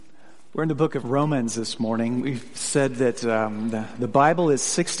We're in the book of Romans this morning. We've said that the Bible is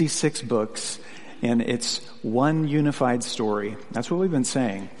 66 books, and it's one unified story. That's what we've been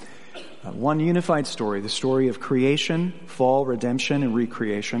saying. One unified story, the story of creation, fall, redemption, and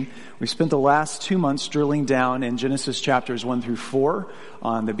recreation. We spent the last 2 months drilling down in Genesis chapters 1 through 4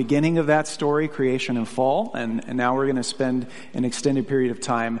 on the beginning of that story, creation and fall, and now we're going to spend an extended period of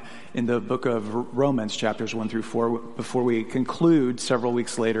time in the book of Romans chapters 1 through 4 before we conclude several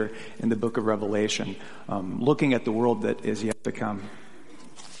weeks later in the book of Revelation, looking at the world that is yet to come.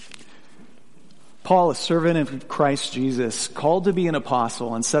 Paul, a servant of Christ Jesus, called to be an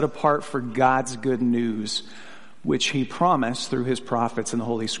apostle and set apart for God's good news, which he promised through his prophets in the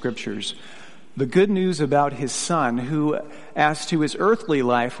Holy Scriptures. The good news about his son, who, as to his earthly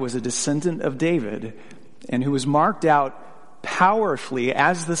life, was a descendant of David, and who was marked out powerfully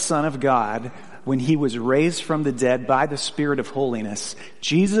as the Son of God when he was raised from the dead by the Spirit of holiness,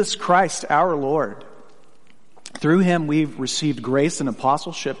 Jesus Christ our Lord. Through him we've received grace and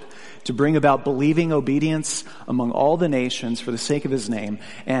apostleship to bring about believing obedience among all the nations for the sake of his name.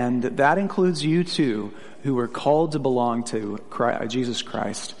 And that includes you too, who are called to belong to Jesus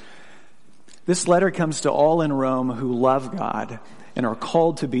Christ. This letter comes to all in Rome who love God and are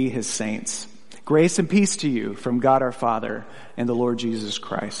called to be his saints. Grace and peace to you from God our Father and the Lord Jesus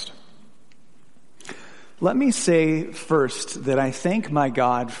Christ. Let me say first that I thank my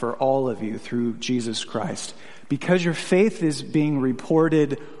God for all of you through Jesus Christ, because your faith is being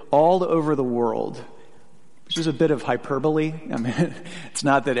reported all over the world, which is a bit of hyperbole. I mean, it's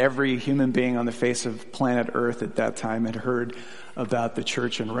not that every human being on the face of planet Earth at that time had heard about the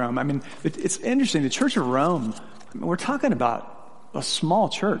church in Rome. I mean, it's interesting. The Church of Rome, we're talking about a small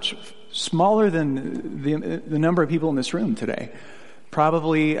church, smaller than the number of people in this room today.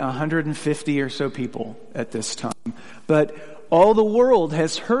 Probably 150 or so people at this time. But all the world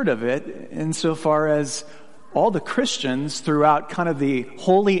has heard of it insofar as all the Christians throughout kind of the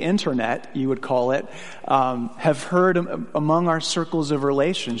holy internet, you would call it, have heard among our circles of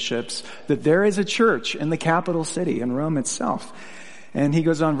relationships that there is a church in the capital city, in Rome itself. And he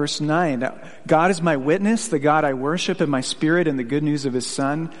goes on, verse 9, God is my witness, the God I worship in my spirit and the good news of his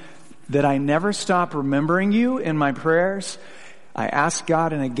Son, that I never stop remembering you in my prayers. I ask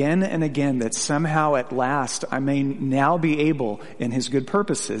God and again that somehow at last I may now be able in his good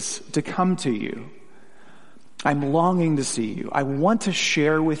purposes to come to you. I'm longing to see you. I want to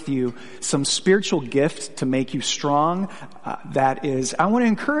share with you some spiritual gift to make you strong. That is, I want to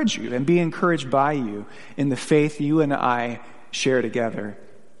encourage you and be encouraged by you in the faith you and I share together.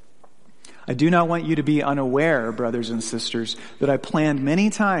 I do not want you to be unaware, brothers and sisters, that I planned many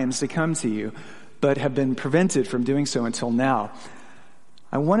times to come to you, but have been prevented from doing so until now.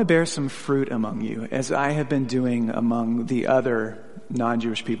 I want to bear some fruit among you, as I have been doing among the other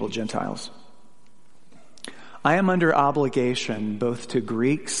non-Jewish people, Gentiles. I am under obligation both to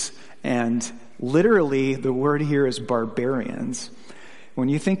Greeks and literally the word here is barbarians. When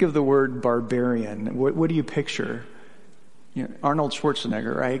you think of the word barbarian, what do you picture? You know, Arnold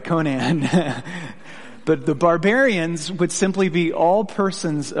Schwarzenegger, right? Conan. But the barbarians would simply be all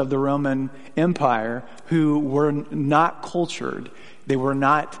persons of the Roman Empire who were not cultured. They were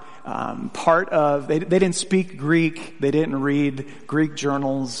not part of, they didn't speak Greek, they didn't read Greek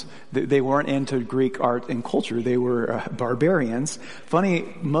journals, they weren't into Greek art and culture, they were barbarians. Funny,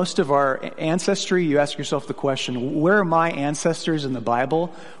 most of our ancestry, you ask yourself the question, where are my ancestors in the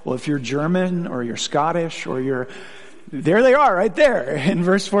Bible? Well, if you're German or you're Scottish or there they are right there in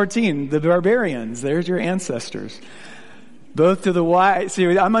verse 14, the barbarians, there's your ancestors. Both to the wise,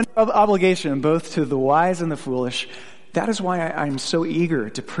 see, I'm under obligation both to the wise and the foolish. That is why I'm so eager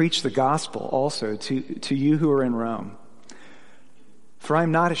to preach the gospel also to you who are in Rome. For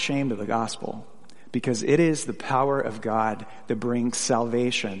I'm not ashamed of the gospel, because it is the power of God that brings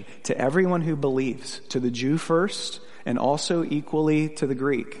salvation to everyone who believes, to the Jew first, and also equally to the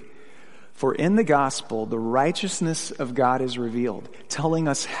Greek. For in the gospel, the righteousness of God is revealed, telling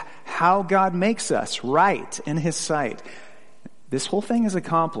us how God makes us right in his sight. This whole thing is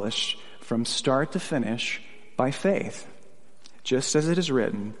accomplished from start to finish by faith, just as it is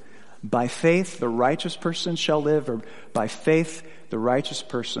written, by faith the righteous person shall live, or by faith the righteous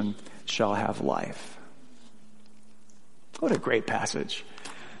person shall have life. What a great passage.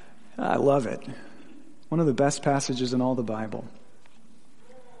 I love it. One of the best passages in all the Bible.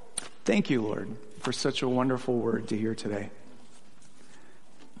 Thank you, Lord, for such a wonderful word to hear today.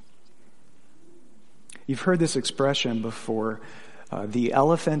 You've heard this expression before, the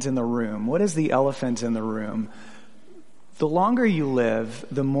elephant in the room. What is the elephant in the room? The longer you live,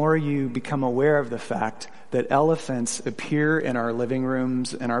 the more you become aware of the fact that elephants appear in our living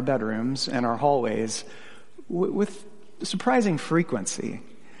rooms, and our bedrooms, and our hallways with surprising frequency.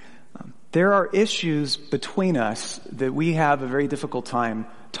 There are issues between us that we have a very difficult time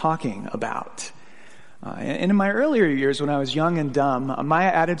talking about. And in my earlier years, when I was young and dumb, my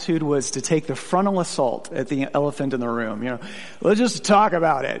attitude was to take the frontal assault at the elephant in the room. Let's just talk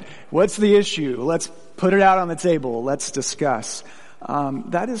about it. What's the issue? Let's put it out on the table. Let's discuss.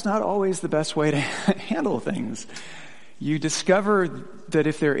 That is not always the best way to handle things. You discover that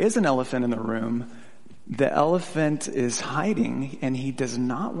if there is an elephant in the room, the elephant is hiding and he does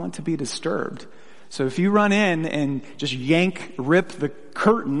not want to be disturbed. So if you run in and just rip the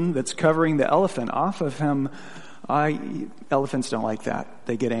curtain that's covering the elephant off of him, elephants don't like that.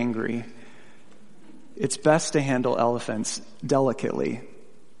 They get angry. It's best to handle elephants delicately.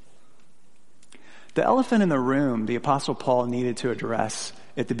 The elephant in the room the Apostle Paul needed to address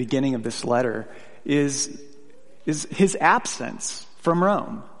at the beginning of this letter is his absence from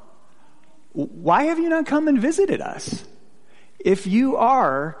Rome. Why have you not come and visited us? If you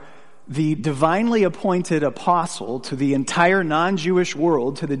are the divinely appointed apostle to the entire non-Jewish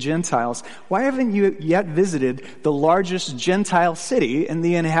world, to the Gentiles, why haven't you yet visited the largest Gentile city in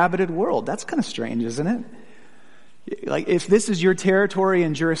the inhabited world? That's kind of strange, isn't it? Like, if this is your territory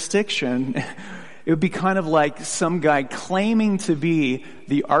and jurisdiction, it would be kind of like some guy claiming to be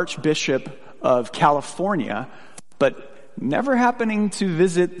the Archbishop of California, but never happening to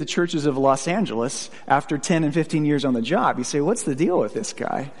visit the churches of Los Angeles after 10 and 15 years on the job. You say, what's the deal with this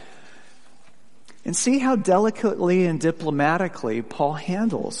guy? And see how delicately and diplomatically Paul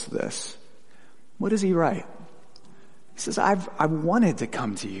handles this. What does he write? He says, I wanted to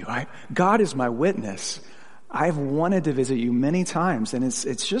come to you. God is my witness. I've wanted to visit you many times, and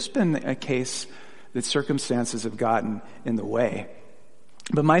it's just been a case that circumstances have gotten in the way.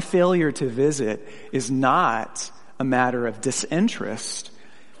 But my failure to visit is not a matter of disinterest.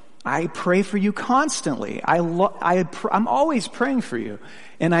 I pray for you constantly. I'm always praying for you.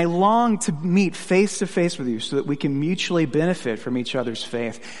 And I long to meet face to face with you so that we can mutually benefit from each other's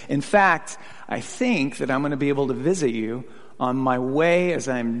faith. In fact, I think that I'm going to be able to visit you on my way as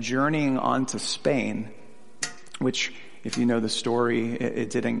I'm journeying on to Spain, which, if you know the story, it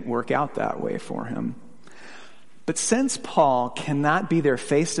didn't work out that way for him. But since Paul cannot be there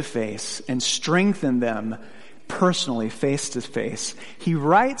face to face and strengthen them personally face to face, he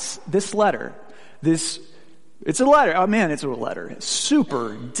writes this letter. It's a letter. Oh man, it's a letter.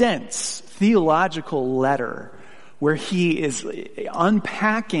 Super dense theological letter where he is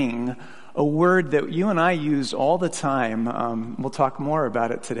unpacking a word that you and I use all the time. We'll talk more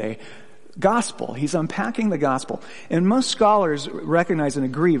about it today. Gospel. He's unpacking the gospel. And most scholars recognize and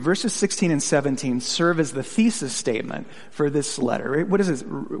agree verses 16 and 17 serve as the thesis statement for this letter. What does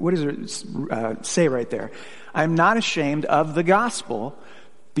it say right there? I'm not ashamed of the gospel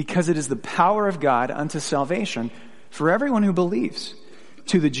because it is the power of God unto salvation for everyone who believes,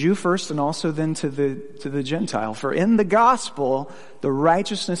 to the Jew first and also then to the Gentile. For in the gospel, the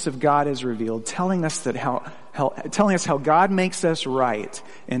righteousness of God is revealed, telling us how God makes us right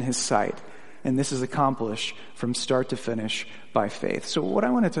in his sight. And this is accomplished from start to finish by faith. So what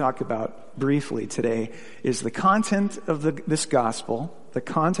I want to talk about briefly today is the content of this gospel, the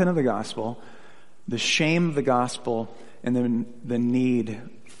content of the gospel, the shame of the gospel, and then the need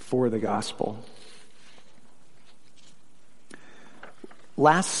for the gospel.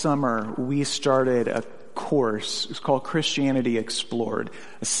 Last summer, we started a course. It's called Christianity Explored,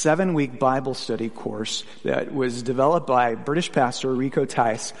 a 7-week Bible study course that was developed by British pastor Rico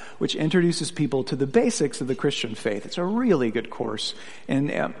Tice, which introduces people to the basics of the Christian faith. It's a really good course.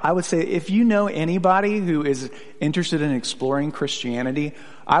 And I would say if you know anybody who is interested in exploring Christianity,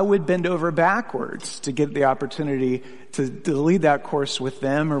 I would bend over backwards to get the opportunity to lead that course with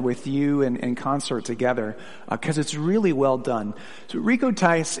them or with you in concert together, because it's really well done. So Rico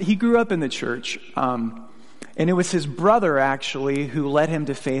Tice, he grew up in the church, and it was his brother actually who led him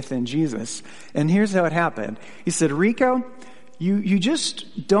to faith in Jesus. And here's how it happened. He said, Rico, you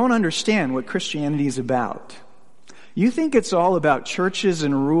just don't understand what Christianity is about. You think it's all about churches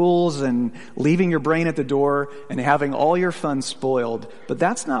and rules and leaving your brain at the door and having all your fun spoiled, but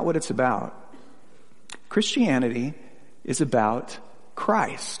that's not what it's about. Christianity is about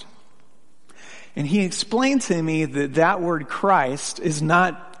Christ. And he explained to me that word Christ is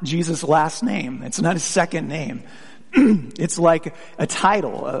not Jesus' last name. It's not his second name. It's like a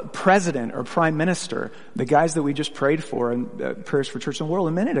title, a president or prime minister, the guys that we just prayed for in Prayers for Church and World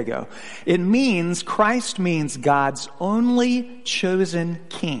a minute ago. Christ means God's only chosen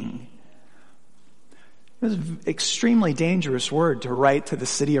king. It was an extremely dangerous word to write to the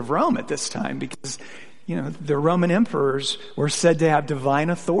city of Rome at this time because, the Roman emperors were said to have divine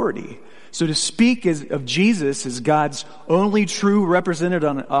authority. So to speak of Jesus as God's only true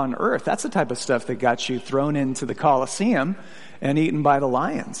representative on earth, that's the type of stuff that got you thrown into the Colosseum and eaten by the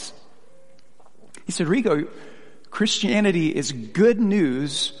lions. He said, Rico, Christianity is good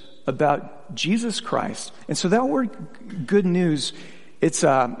news about Jesus Christ. And so that word good news, it's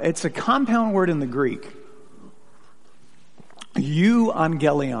a compound word in the Greek.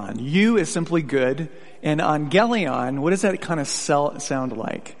 Euangelion. Eu is simply good. And angelion, what does that kind of sound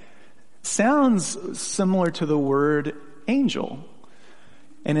like? Sounds similar to the word angel.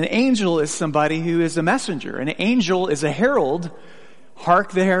 And an angel is somebody who is a messenger. An angel is a herald.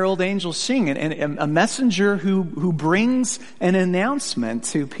 Hark the herald angels sing. And a messenger who brings an announcement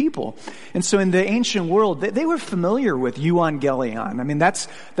to people. And so in the ancient world, they were familiar with euangelion. I mean, that's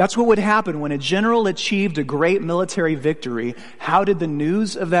what would happen when a general achieved a great military victory. How did the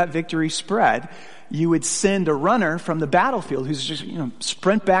news of that victory spread? You would send a runner from the battlefield who's just,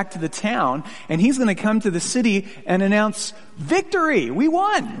 sprint back to the town, and he's going to come to the city and announce, victory, we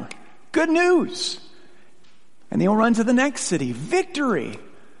won, good news. And they'll run to the next city, victory.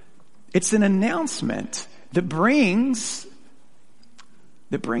 It's an announcement that brings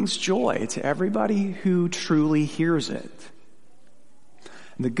joy to everybody who truly hears it.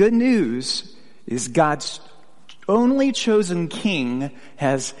 And the good news is God's only chosen king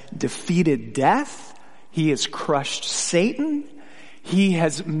has defeated death. He has crushed Satan. He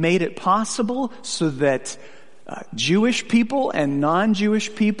has made it possible so that Jewish people and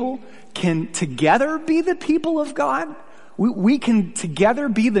non-Jewish people can together be the people of God. We can together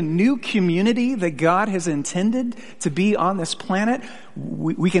be the new community that God has intended to be on this planet.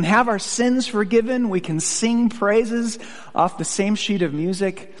 We can have our sins forgiven. We can sing praises off the same sheet of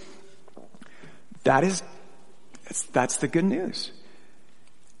music. That's the good news.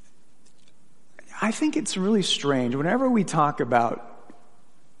 I think it's really strange whenever we talk about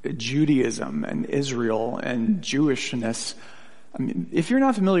Judaism and Israel and Jewishness. I mean, if you're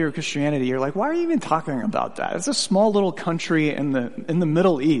not familiar with Christianity, you're like, why are you even talking about that? It's a small little country in the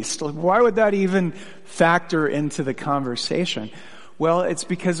Middle East. Like, why would that even factor into the conversation? Well, it's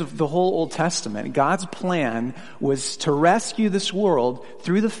because of the whole Old Testament. God's plan was to rescue this world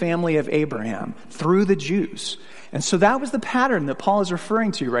through the family of Abraham, through the Jews. And so that was the pattern that Paul is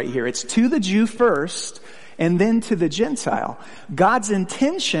referring to right here. It's to the Jew first, and then to the Gentile. God's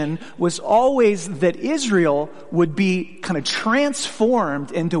intention was always that Israel would be kind of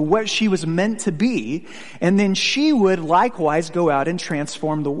transformed into what she was meant to be, and then she would likewise go out and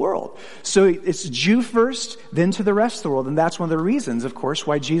transform the world. So it's Jew first, then to the rest of the world. And that's one of the reasons, of course,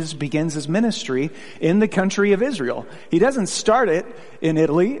 why Jesus begins his ministry in the country of Israel. He doesn't start it in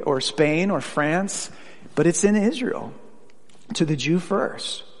Italy or Spain or France, but it's in Israel, to the Jew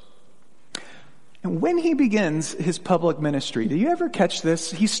first. And when he begins his public ministry, do you ever catch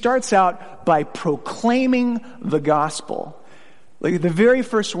this? He starts out by proclaiming the gospel. Like the very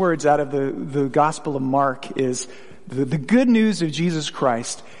first words out of the Gospel of Mark is the good news of Jesus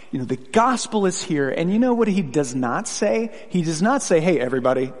Christ. The gospel is here. And you know what he does not say? He does not say, hey,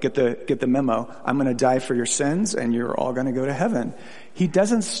 everybody, get the memo. I'm going to die for your sins and you're all going to go to heaven. He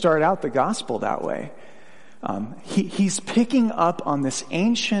doesn't start out the gospel that way. He's picking up on this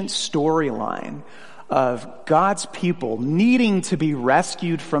ancient storyline of God's people needing to be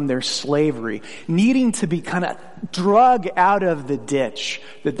rescued from their slavery, needing to be kind of drug out of the ditch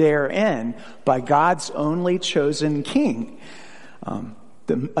that they are in by God's only chosen king.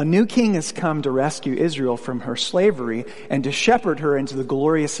 A new king has come to rescue Israel from her slavery and to shepherd her into the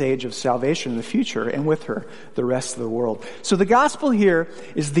glorious age of salvation in the future, and with her, the rest of the world. So the gospel here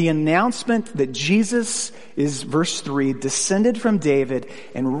is the announcement that Jesus is, verse 3, descended from David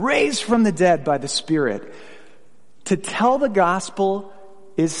and raised from the dead by the Spirit. To tell the gospel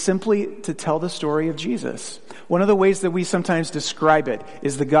is simply to tell the story of Jesus. One of the ways that we sometimes describe it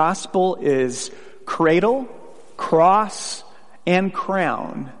is the gospel is cradle, cross, and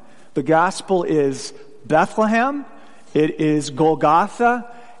crown. The gospel is Bethlehem, it is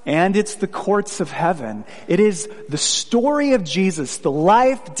Golgotha, and it's the courts of heaven. It is the story of Jesus, the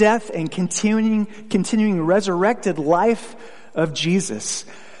life, death, and continuing resurrected life of Jesus.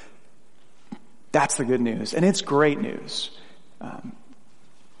 That's the good news, and it's great news.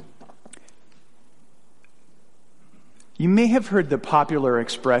 You may have heard the popular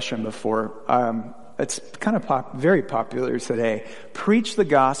expression before. It's kind of very popular today. Preach the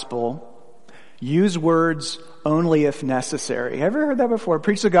gospel, use words only if necessary. Ever heard that before?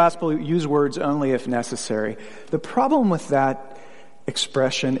 Preach the gospel, use words only if necessary. The problem with that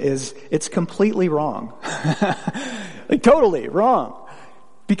expression is it's completely wrong. Like totally wrong.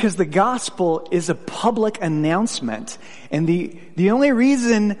 Because the gospel is a public announcement. And the only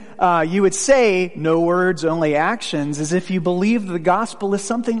reason you would say no words, only actions is if you believe the gospel is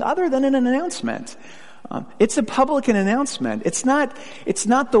something other than an announcement. It's a public announcement. It's not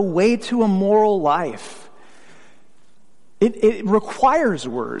the way to a moral life. It requires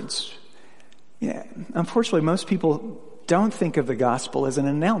words. Yeah, unfortunately, most people don't think of the gospel as an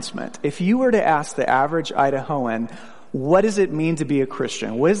announcement. If you were to ask the average Idahoan, what does it mean to be a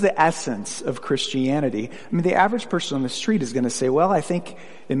Christian? What is the essence of Christianity? I mean, the average person on the street is going to say, well, I think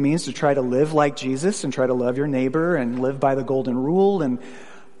it means to try to live like Jesus and try to love your neighbor and live by the golden rule. And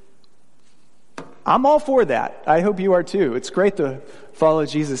I'm all for that. I hope you are too. It's great to follow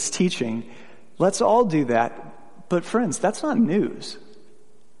Jesus' teaching. Let's all do that. But friends, that's not news.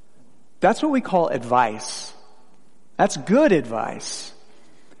 That's what we call advice. That's good advice.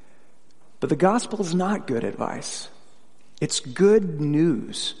 But the gospel is not good advice. It's good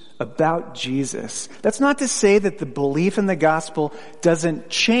news about Jesus. That's not to say that the belief in the gospel doesn't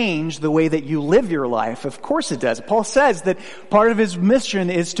change the way that you live your life. Of course it does. Paul says that part of his mission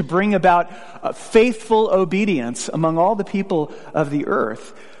is to bring about faithful obedience among all the people of the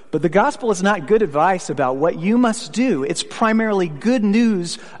earth. But the gospel is not good advice about what you must do. It's primarily good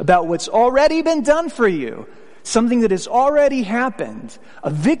news about what's already been done for you. Something that has already happened. A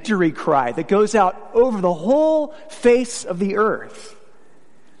victory cry that goes out over the whole face of the earth.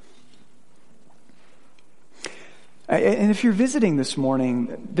 And if you're visiting this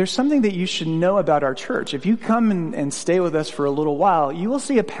morning, there's something that you should know about our church. If you come and stay with us for a little while, you will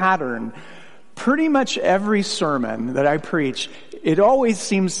see a pattern. Pretty much every sermon that I preach, it always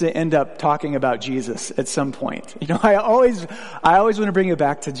seems to end up talking about Jesus at some point. You know, I always want to bring it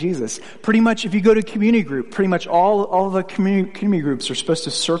back to Jesus. Pretty much if you go to community group, pretty much all the community groups are supposed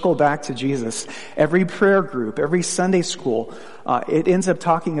to circle back to Jesus. Every prayer group, every Sunday school, it ends up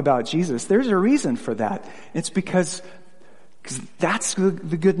talking about Jesus. There's a reason for that. It's because that's the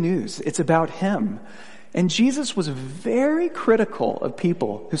good news. It's about Him. And Jesus was very critical of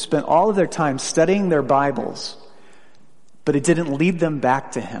people who spent all of their time studying their Bibles, but it didn't lead them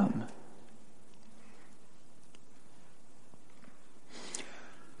back to Him.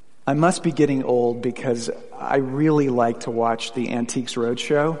 I must be getting old because I really like to watch the Antiques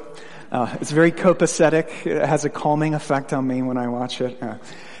Roadshow. It's very copacetic. It has a calming effect on me when I watch it.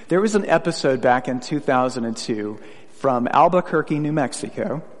 There was an episode back in 2002 from Albuquerque, New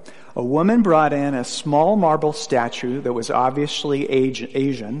Mexico. A woman brought in a small marble statue that was obviously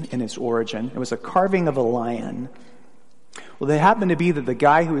Asian in its origin. It was a carving of a lion. Well, it happened to be that the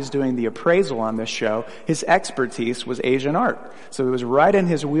guy who was doing the appraisal on this show, his expertise was Asian art. So it was right in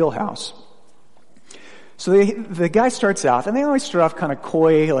his wheelhouse. So the guy starts out, and they always start off kind of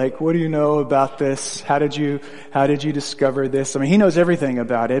coy, like, what do you know about this? How did you discover this? I mean, he knows everything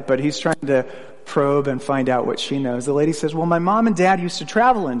about it, but he's trying to probe and find out what she knows. The lady says, well, my mom and dad used to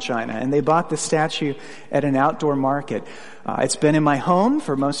travel in China, and they bought the statue at an outdoor market. It's been in my home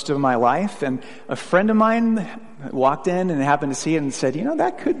for most of my life, and a friend of mine walked in and happened to see it and said, you know,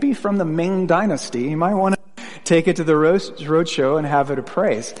 that could be from the Ming Dynasty. You might want to take it to the roadshow and have it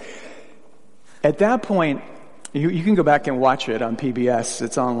appraised. At that point, you can go back and watch it on PBS.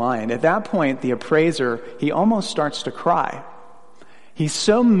 It's online. At that point, the appraiser, he almost starts to cry. He's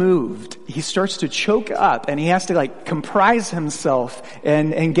so moved, he starts to choke up, and he has to comprise himself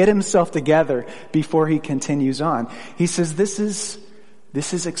and get himself together before he continues on. He says, this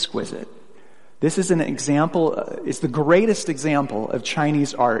is exquisite. This is an example, it's the greatest example of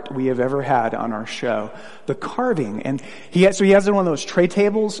Chinese art we have ever had on our show. The carving, and he has it on one of those tray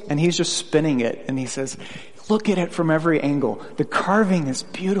tables, and he's just spinning it, and he says, look at it from every angle. The carving is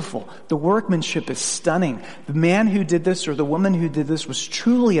beautiful. The workmanship is stunning. The man who did this or the woman who did this was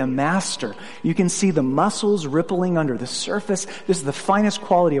truly a master. You can see the muscles rippling under the surface. This is the finest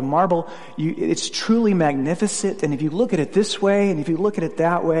quality of marble. It's truly magnificent, and if you look at it this way, and if you look at it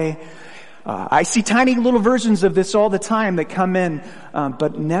that way, I see tiny little versions of this all the time that come in,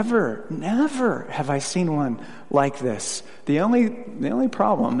 but never have I seen one like this. The only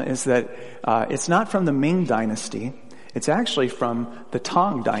problem is that it's not from the Ming Dynasty. It's actually from the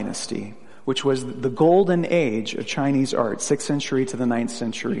Tang Dynasty, which was the golden age of Chinese art, 6th century to the 9th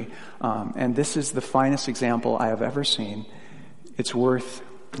century. And this is the finest example I have ever seen. It's worth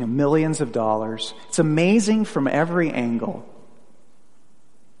millions of dollars. It's amazing from every angle.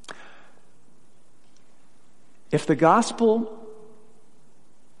 If the gospel,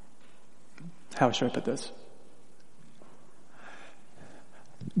 how should I put this?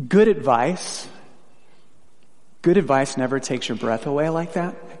 Good advice Good advice never takes your breath away like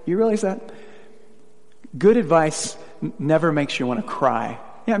that. You realize that? Good advice never makes you want to cry.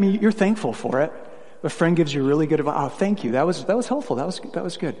 Yeah, I mean, you're thankful for it. A friend gives you really good advice. Oh, thank you. That was helpful. That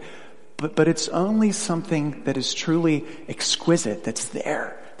was good. But it's only something that is truly exquisite, that's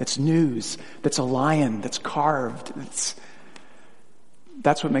there, that's news, that's a lion, that's carved.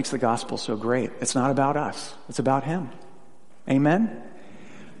 That's what makes the gospel so great. It's not about us. It's about him. Amen?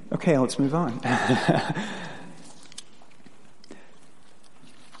 Okay, let's move on.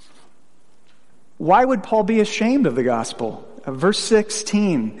 Why would Paul be ashamed of the gospel? Verse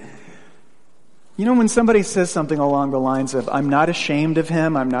 16. You know, when somebody says something along the lines of, I'm not ashamed of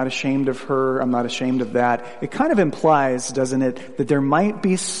him, I'm not ashamed of her, I'm not ashamed of that, it kind of implies, doesn't it, that there might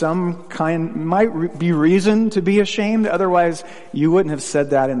be might be reason to be ashamed, otherwise you wouldn't have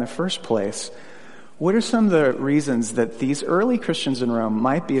said that in the first place. What are some of the reasons that these early Christians in Rome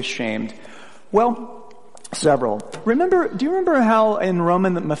might be ashamed? Well, several. Do you remember how in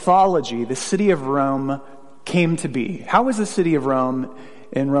Roman mythology the city of Rome came to be? How was the city of Rome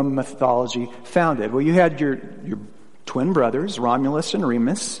in Roman mythology founded? Well, you had your twin brothers, Romulus and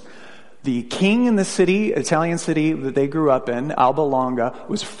Remus. The king in the city, Italian city that they grew up in, Alba Longa,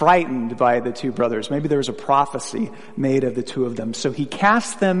 was frightened by the two brothers. Maybe there was a prophecy made of the two of them. So he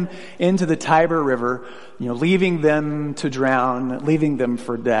cast them into the Tiber River, leaving them to drown, leaving them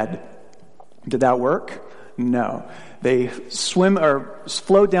for dead. Did that work? No. They swim or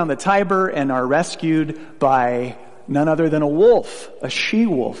float down the Tiber and are rescued by none other than a wolf, a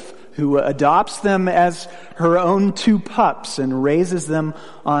she-wolf, who adopts them as her own two pups and raises them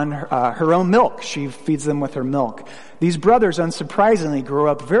on her own milk. She feeds them with her milk. These brothers, unsurprisingly, grew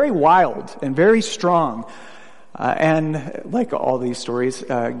up very wild and very strong. And like all these stories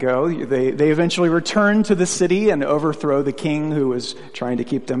go, they eventually return to the city and overthrow the king who was trying to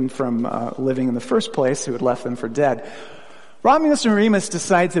keep them from living in the first place, who had left them for dead. Romulus and Remus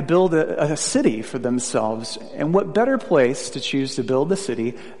decide to build a city for themselves. And what better place to choose to build the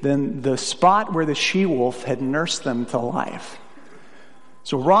city than the spot where the she-wolf had nursed them to life?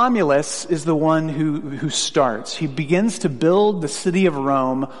 So Romulus is the one who starts. He begins to build the city of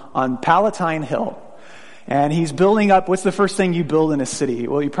Rome on Palatine Hill. And he's building up, what's the first thing you build in a city?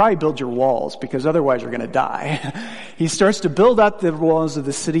 Well, you probably build your walls, because otherwise you're going to die. He starts to build up the walls of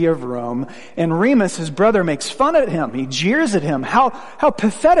the city of Rome, and Remus, his brother, makes fun at him. He jeers at him. How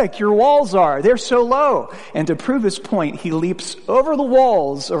pathetic your walls are. They're so low. And to prove his point, he leaps over the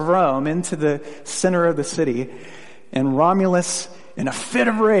walls of Rome into the center of the city. And Romulus, in a fit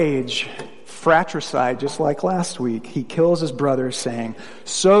of rage, fratricide, just like last week, he kills his brother, saying,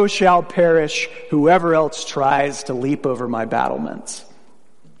 "So shall perish whoever else tries to leap over my battlements."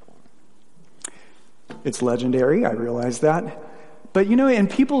 It's legendary, I realize that. But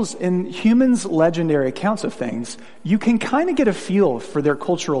in humans' legendary accounts of things, you can kind of get a feel for their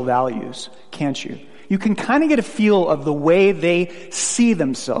cultural values, can't you? You can kind of get a feel of the way they see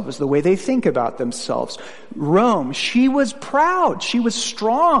themselves, the way they think about themselves. Rome, she was proud, she was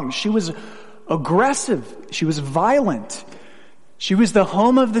strong, she was aggressive, she was violent. She was the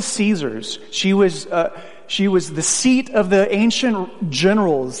home of the Caesars. She was the seat of the ancient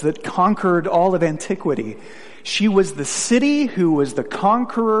generals that conquered all of antiquity. She was the city who was the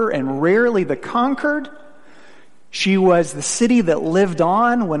conqueror and rarely the conquered. She was the city that lived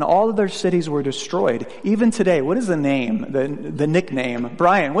on when all other cities were destroyed. Even today, what is the name, the nickname?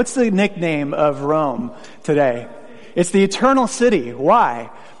 Brian, what's the nickname of Rome today? It's the Eternal City. Why?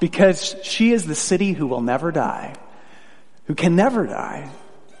 Because she is the city who will never die, who can never die.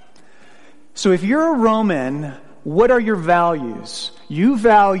 So if you're a Roman, what are your values? You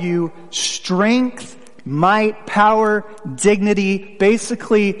value strength, might, power, dignity,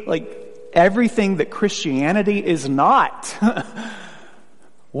 basically like everything that Christianity is not.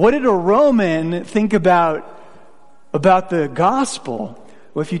 What did a Roman think about the gospel?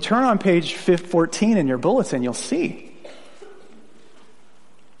 Well, if you turn on page 14 in your bulletin, you'll see.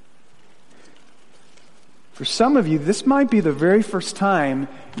 For some of you, this might be the very first time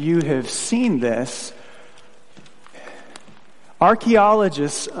you have seen this.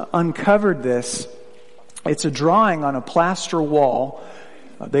 Archaeologists uncovered this. It's a drawing on a plaster wall.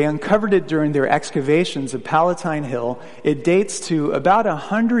 They uncovered it during their excavations of Palatine Hill. It dates to about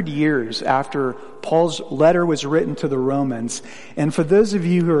 100 years after Paul's letter was written to the Romans. And for those of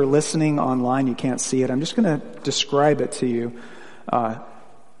you who are listening online, you can't see it. I'm just going to describe it to you.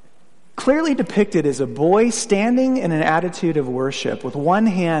 Clearly depicted is a boy standing in an attitude of worship with one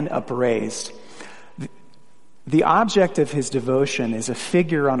hand upraised. The object of his devotion is a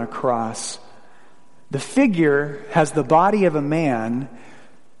figure on a cross. The figure has the body of a man,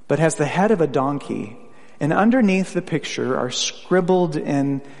 but has the head of a donkey. And underneath the picture are scribbled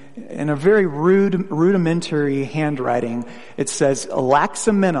in a very rudimentary handwriting. It says,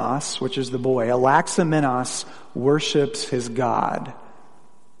 Alexamenos, which is the boy, Alexamenos worships his God.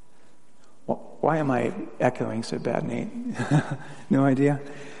 Why am I echoing so bad, Nate? No idea?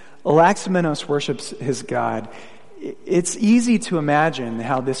 Alexamenos worships his God. It's easy to imagine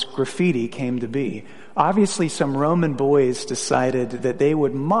how this graffiti came to be. Obviously, some Roman boys decided that they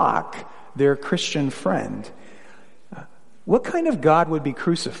would mock their Christian friend. What kind of God would be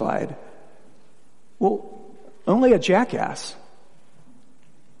crucified? Well, only a jackass.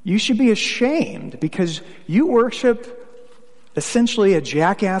 You should be ashamed because you worship essentially a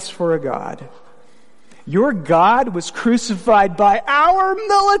jackass for a God. Your God was crucified by our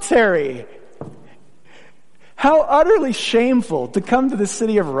military. How utterly shameful to come to the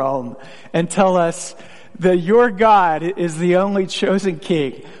city of Rome and tell us that your God is the only chosen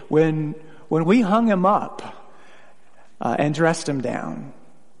king when we hung him up and dressed him down.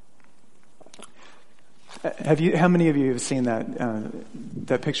 How many of you have seen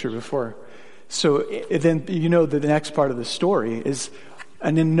that picture before? So then you know that the next part of the story is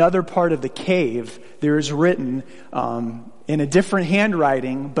in another part of the cave. There is written in a different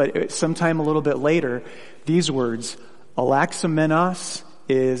handwriting, but sometime a little bit later, these words: Alexamenos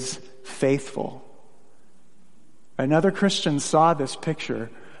is faithful. Another Christian saw this picture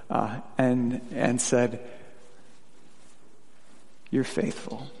and said, "You're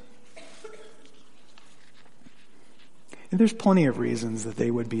faithful." And there's plenty of reasons that they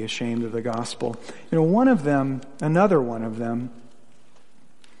would be ashamed of the gospel. You know, another one of them,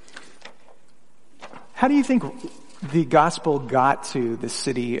 how do you think the gospel got to the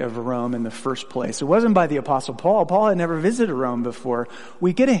city of Rome in the first place? It wasn't by the Apostle Paul. Paul had never visited Rome before.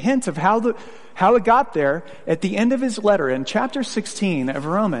 We get a hint of how it got there at the end of his letter. In chapter 16 of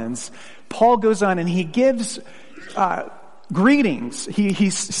Romans, Paul goes on and he gives greetings. He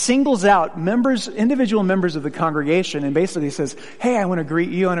singles out individual members of the congregation, and basically says, "Hey, I want to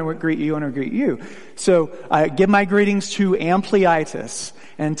greet you, I want to greet you, I want to greet you." So I give my greetings to Ampliatus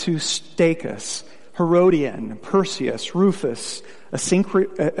and to Stachys, Herodian, Perseus, Rufus,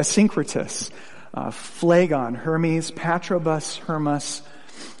 Asyncritus, Phlegon, Hermes, Patrobus, Hermas.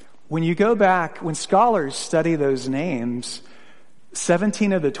 When you go back, when scholars study those names,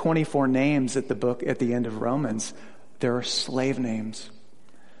 17 of the 24 names at the end of Romans, there are slave names.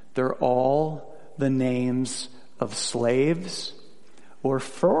 They're all the names of slaves or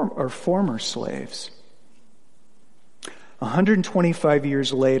former slaves. 125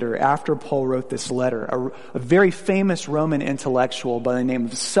 years later, after Paul wrote this letter, a very famous Roman intellectual by the name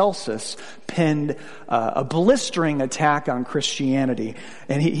of Celsus penned a blistering attack on Christianity.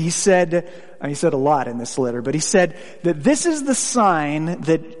 And he said a lot in this letter, but he said that this is the sign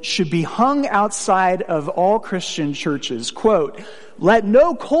that should be hung outside of all Christian churches. Quote, "Let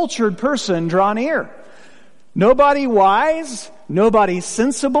no cultured person draw near. Nobody wise, nobody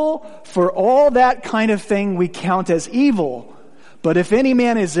sensible, for all that kind of thing we count as evil. But if any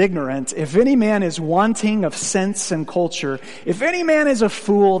man is ignorant, if any man is wanting of sense and culture, if any man is a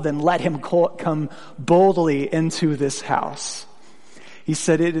fool, then let him come boldly into this house." He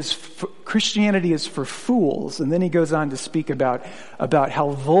said Christianity is for fools. And then he goes on to speak about how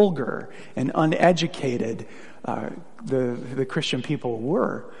vulgar and uneducated the Christian people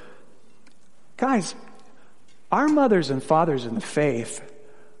were. Guys, our mothers and fathers in the faith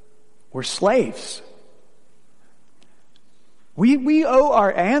were slaves. We owe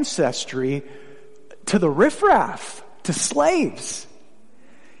our ancestry to the riffraff, to slaves.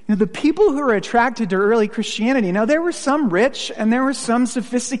 You know, the people who were attracted to early Christianity, now there were some rich and there were some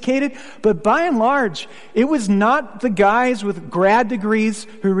sophisticated, but by and large, it was not the guys with grad degrees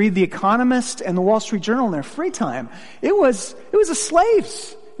who read The Economist and the Wall Street Journal in their free time. It was the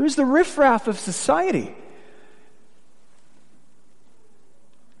slaves. It was the riffraff of society.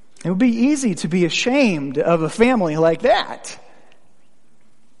 It would be easy to be ashamed of a family like that.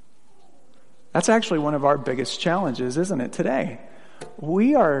 That's actually one of our biggest challenges, isn't it, today?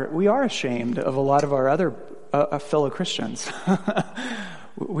 We are ashamed of a lot of our other fellow Christians.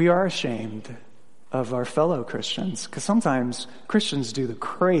 We are ashamed of our fellow Christians because sometimes Christians do the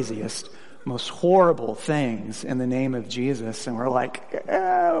craziest, most horrible things in the name of Jesus, and we're like,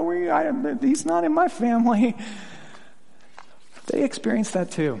 he's not in my family. They experience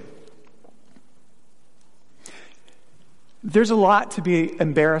that too. There's a lot to be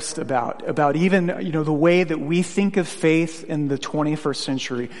embarrassed about even, the way that we think of faith in the 21st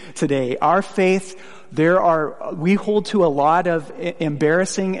century today. Our faith, we hold to a lot of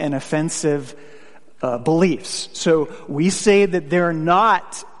embarrassing and offensive beliefs. So we say that there are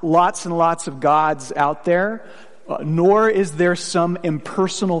not lots and lots of gods out there, nor is there some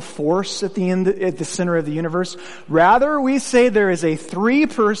impersonal force at the center of the universe. Rather, we say there is a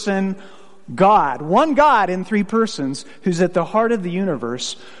three-person God, one God in three persons, who's at the heart of the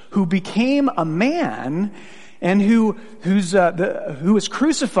universe, who became a man and who was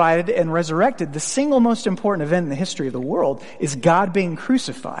crucified and resurrected. The single most important event in the history of the world is God being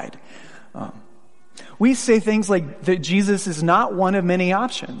crucified. We say things like that Jesus is not one of many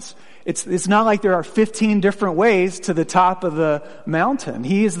options. It's not like there are 15 different ways to the top of the mountain.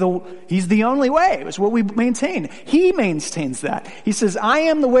 He's the only way. It's what we maintain. He maintains that. He says, I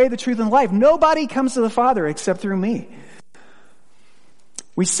am the way, the truth, and the life. Nobody comes to the Father except through me.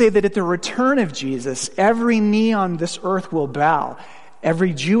 We say that at the return of Jesus, every knee on this earth will bow.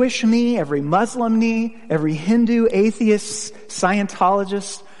 Every Jewish knee, every Muslim knee, every Hindu, atheist,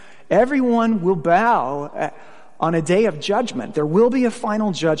 Scientologist, everyone will bow on a day of judgment. There will be a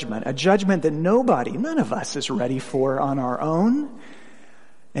final judgment, a judgment that none of us is ready for on our own.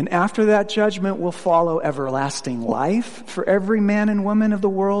 And after that judgment will follow everlasting life for every man and woman of the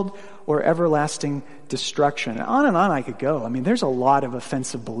world, or everlasting destruction. And on I could go. I mean, there's a lot of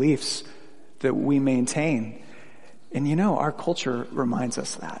offensive beliefs that we maintain. And our culture reminds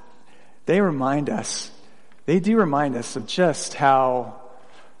us that. They do remind us of just how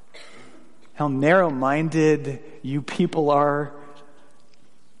narrow-minded you people are.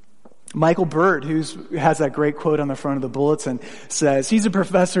 Michael Bird, who has that great quote on the front of the bulletin, says, he's a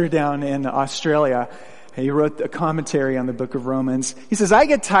professor down in Australia. He wrote a commentary on the book of Romans. He says, I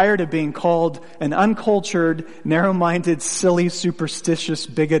get tired of being called an uncultured, narrow-minded, silly, superstitious,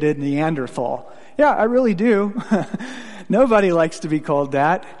 bigoted Neanderthal. Yeah, I really do. Nobody likes to be called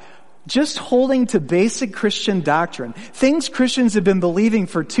that. Just holding to basic Christian doctrine, things Christians have been believing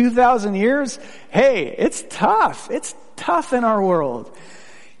for 2,000 years, hey, it's tough. It's tough in our world.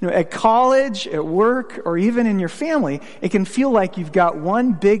 At college, at work, or even in your family, it can feel like you've got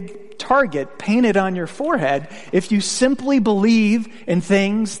one big target painted on your forehead if you simply believe in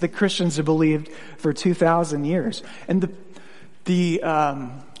things that Christians have believed for 2,000 years. And the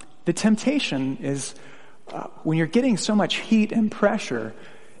temptation is when you're getting so much heat and pressure,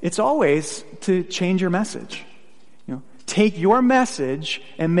 it's always to change your message. Take your message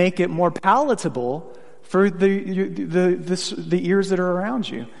and make it more palatable for the ears that are around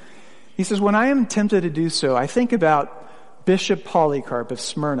you. He says, when I am tempted to do so, I think about Bishop Polycarp of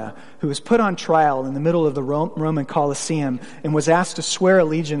Smyrna, who was put on trial in the middle of the Roman Colosseum and was asked to swear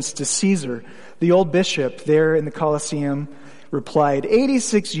allegiance to Caesar. The old bishop there in the Colosseum replied,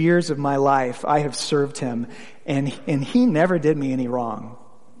 86 years of my life I have served him, and he never did me any wrong.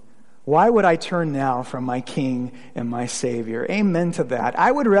 Why would I turn now from my King and my Savior? Amen to that.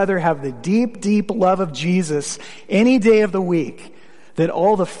 I would rather have the deep, deep love of Jesus any day of the week than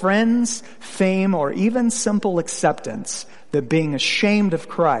all the friends, fame, or even simple acceptance that being ashamed of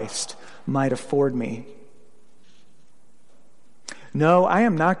Christ might afford me. No, I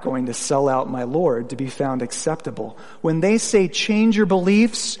am not going to sell out my Lord to be found acceptable. When they say change your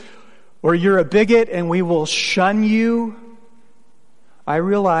beliefs or you're a bigot and we will shun you, I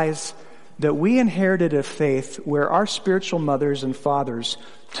realize that we inherited a faith where our spiritual mothers and fathers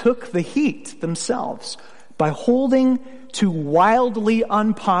took the heat themselves by holding to wildly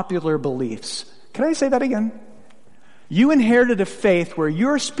unpopular beliefs. Can I say that again? You inherited a faith where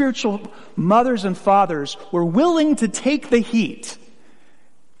your spiritual mothers and fathers were willing to take the heat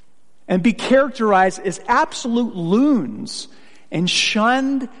and be characterized as absolute loons and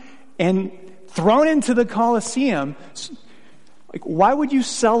shunned and thrown into the Colosseum. Like, why would you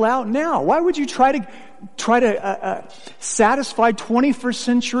sell out now? Why would you try to satisfy 21st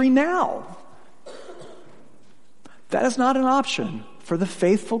century now? That is not an option for the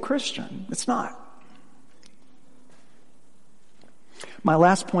faithful Christian. It's not. My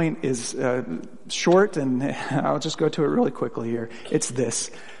last point is short, and I'll just go to it really quickly here. It's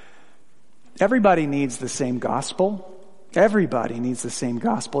this. Everybody needs the same gospel. Everybody needs the same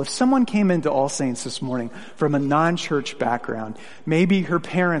gospel. If someone came into All Saints this morning from a non-church background, maybe her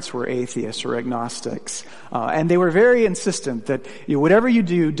parents were atheists or agnostics, and they were very insistent that whatever you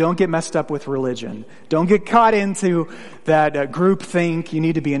do, don't get messed up with religion. Don't get caught into that group think. You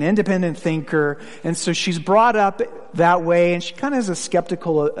need to be an independent thinker. And so she's brought up that way, and she kind of has a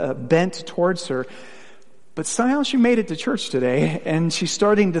skeptical bent towards her. But somehow she made it to church today, and she's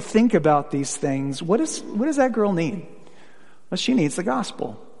starting to think about these things. What does that girl need? Well, she needs the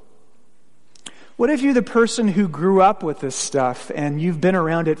gospel. What if you're the person who grew up with this stuff and you've been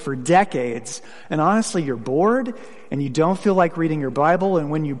around it for decades, and honestly you're bored and you don't feel like reading your Bible,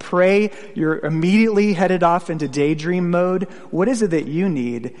 and when you pray you're immediately headed off into daydream mode? What is it that you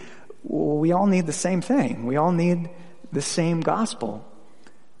need? Well, we all need the same thing. We all need the same gospel.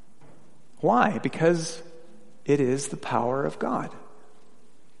 Why? Because it is the power of God.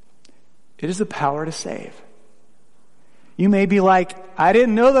 It is the power to save. You may be like, I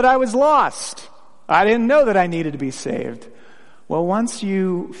didn't know that I was lost. I didn't know that I needed to be saved. Well, once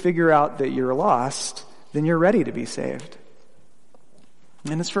you figure out that you're lost, then you're ready to be saved.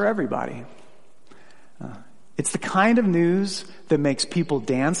 And it's for everybody. It's the kind of news that makes people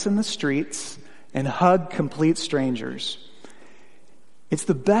dance in the streets and hug complete strangers. It's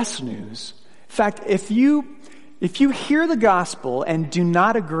the best news. In fact, if you hear the gospel and do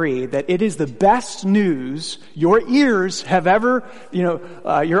not agree that it is the best news your ears have ever,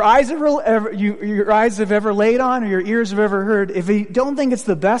 your eyes have ever laid on, or your ears have ever heard, if you don't think it's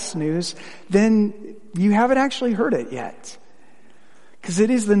the best news, then you haven't actually heard it yet. Because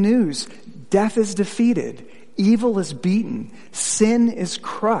it is the news. Death is defeated. Evil is beaten. Sin is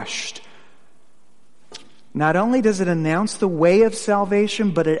crushed. Not only does it announce the way of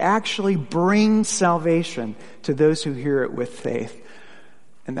salvation, but it actually brings salvation to those who hear it with faith.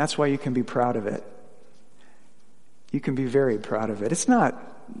 And that's why you can be proud of it. You can be very proud of it. It's not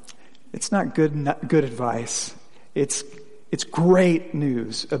good advice. It's great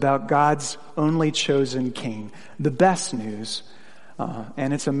news about God's only chosen King. The best news.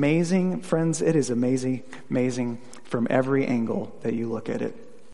 And it's amazing, friends. It is amazing from every angle that you look at it.